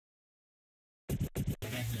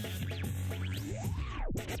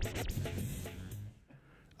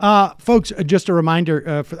Folks, just a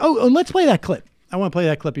reminder. Let's play that clip. I want to play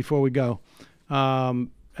that clip before we go,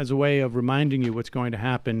 as a way of reminding you what's going to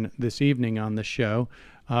happen this evening on the show.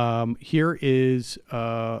 Here is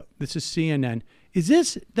this is CNN. Is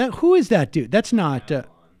this that? Who is that dude? That's not.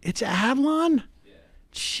 It's Avalon.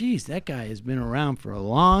 Jeez, that guy has been around for a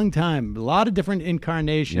long time. A lot of different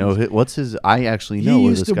incarnations. You know, what's his? I actually know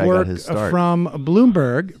where this guy got his start. He used to work from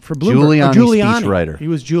Bloomberg for Bloomberg. Giuliani speechwriter. He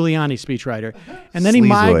was Giuliani speechwriter, and then he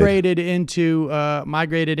migrated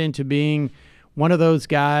into being one of those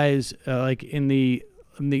guys like in the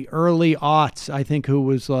early aughts. I think who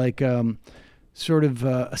was like sort of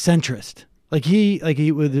a centrist. Like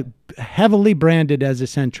he was heavily branded as a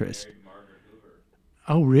centrist.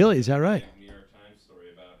 Oh, really? Is that right?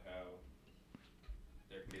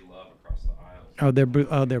 Oh, they're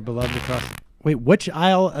beloved across. Wait, which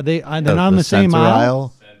aisle are they? They're not on the same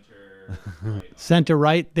aisle. Center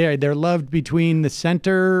right. They're loved between the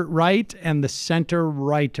center right and the center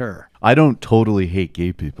righter. I don't totally hate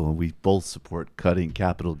gay people, and we both support cutting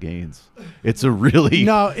capital gains. It's a really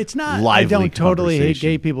it's not. I don't totally hate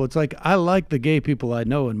gay people. It's like I like the gay people I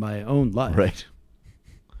know in my own life. Right.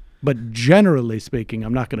 But generally speaking,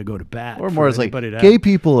 I'm not going to go to bat. Or more, it's like gay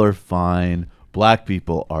people are fine. Black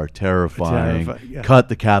people are terrifying. Yeah. Cut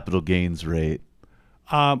the capital gains rate.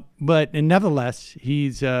 But nevertheless,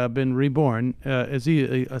 he's been reborn. As a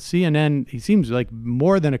CNN, he seems like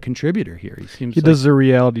more than a contributor here. He does the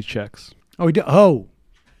reality checks. Oh,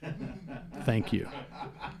 thank you.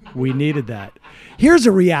 We needed that. Here's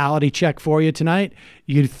a reality check for you tonight.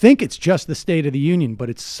 You'd think it's just the State of the Union, but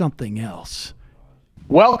it's something else.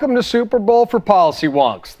 Welcome to Super Bowl for Policy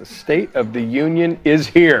Wonks. The State of the Union is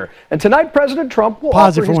here. And tonight, President Trump will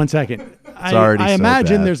Pause it for 1 second. I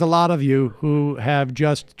imagine bad. there's a lot of you who have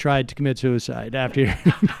just tried to commit suicide after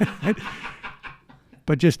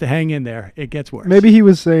but just to hang in there, it gets worse. Maybe he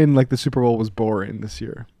was saying like the Super Bowl was boring this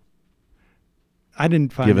year. I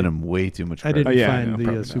didn't find giving him way too much credit. I didn't find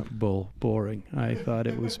the Super Bowl boring. I thought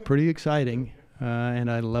it was pretty exciting,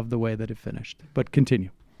 and I loved the way that it finished. But continue.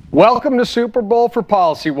 Welcome to Super Bowl for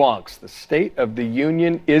Policy Wonks. The State of the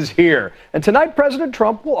Union is here. And tonight, President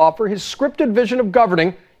Trump will offer his scripted vision of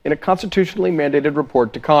governing in a constitutionally mandated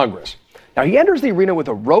report to Congress. Now, he enters the arena with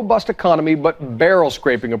a robust economy, but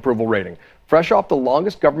barrel-scraping approval rating, fresh off the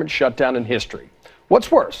longest government shutdown in history.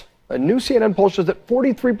 What's worse, a new CNN poll shows that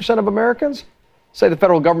 43% of Americans say the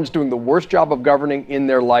federal government's doing the worst job of governing in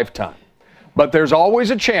their lifetime. But there's always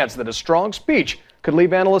a chance that a strong speech could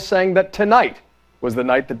leave analysts saying that tonight was the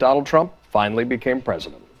night that Donald Trump finally became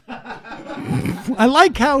president. I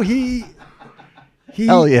like how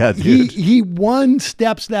hell yeah, dude. He one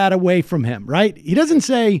steps that away from him, right? He doesn't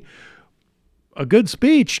say a good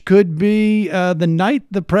speech could be the night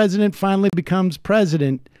the president finally becomes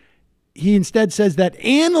president. He instead says that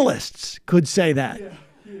analysts could say that.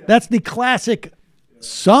 That's the classic.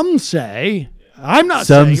 Some say. I'm not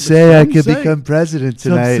some saying. Say I could become president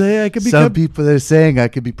tonight. Some say I could become. Some people are saying I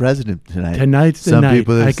could be president tonight. Tonight's the night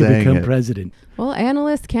I could become president. Well,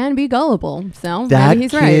 analysts can be gullible, so that maybe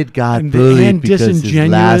he's right. That kid got bullied because his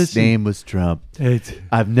last name was Trump.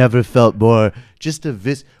 I've never felt more. Just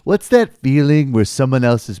what's that feeling where someone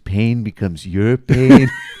else's pain becomes your pain?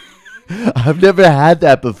 I've never had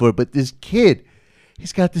that before, but this kid,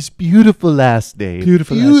 he's got this beautiful last name.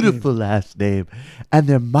 Beautiful last name. And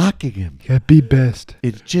they're mocking him. Yeah, be best.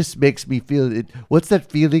 It just makes me feel it. What's that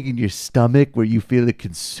feeling in your stomach where you feel a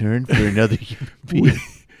concern for another human being?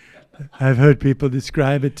 I've heard people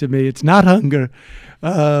describe it to me. It's not hunger.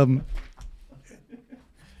 It's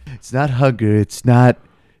not hunger. It's not.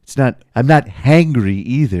 I'm not hangry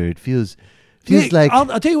either. It feels like.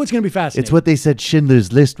 I'll tell you what's going to be fascinating. It's what they said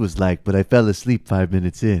Schindler's List was like, but I fell asleep 5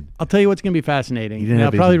 minutes in. I'll tell you what's going to be fascinating. And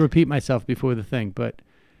I'll probably repeat myself before the thing, but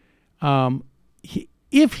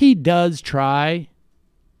if he does try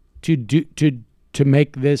to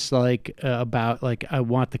make this like about like I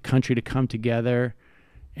want the country to come together,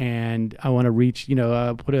 and I want to reach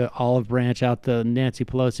put an olive branch out to Nancy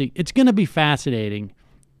Pelosi, it's going to be fascinating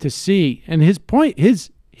to see. And his point, his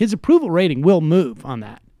approval rating will move on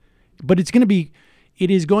that. But it is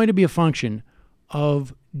going to be a function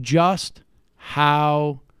of just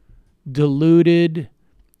how deluded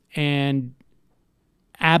and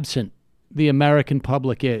absent the American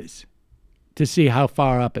public is to see how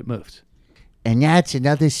far up it moves. And that's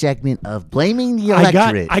another segment of Blaming the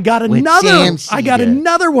Electorate. I got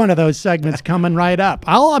another one of those segments coming right up.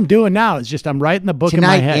 All I'm doing now is just I'm writing the book in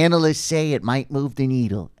my head. Tonight, analysts say it might move the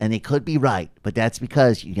needle, and they could be right, but that's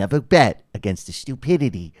because you never bet against the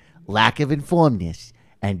stupidity, lack of informedness,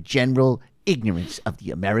 and general ignorance of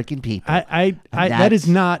the American people. That is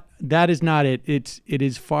not That is not it. It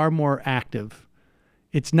is far more active.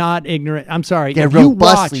 It's not ignorant. I'm sorry. They're If you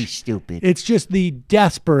robustly watch, stupid. It's just the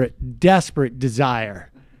desperate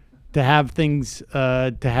desire to have things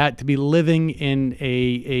to be living in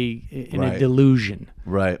a delusion.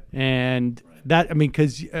 Right. And that, I mean,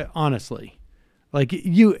 because honestly, like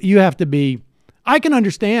you have to be. I can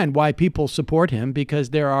understand why people support him, because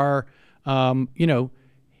there are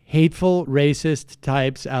hateful racist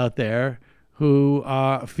types out there who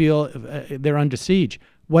feel they're under siege.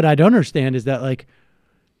 What I don't understand is that, like,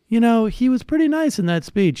 he was pretty nice in that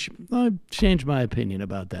speech. I changed my opinion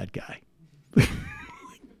about that guy.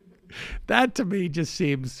 That to me just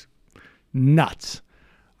seems nuts.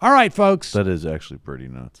 All right, folks. That is actually pretty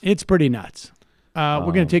nuts. It's pretty nuts. We're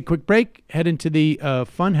going to take a quick break, head into the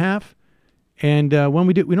fun half. And when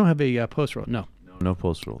we do, we don't have a post roll. No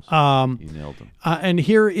post rolls. You nailed them. And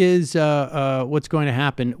here is what's going to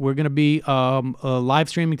happen. We're going to be live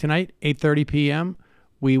streaming tonight, 8:30 p.m.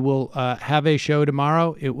 We will have a show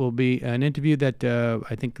tomorrow. It will be an interview that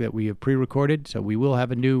I think that we have pre-recorded. So we will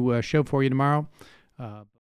have a new show for you tomorrow.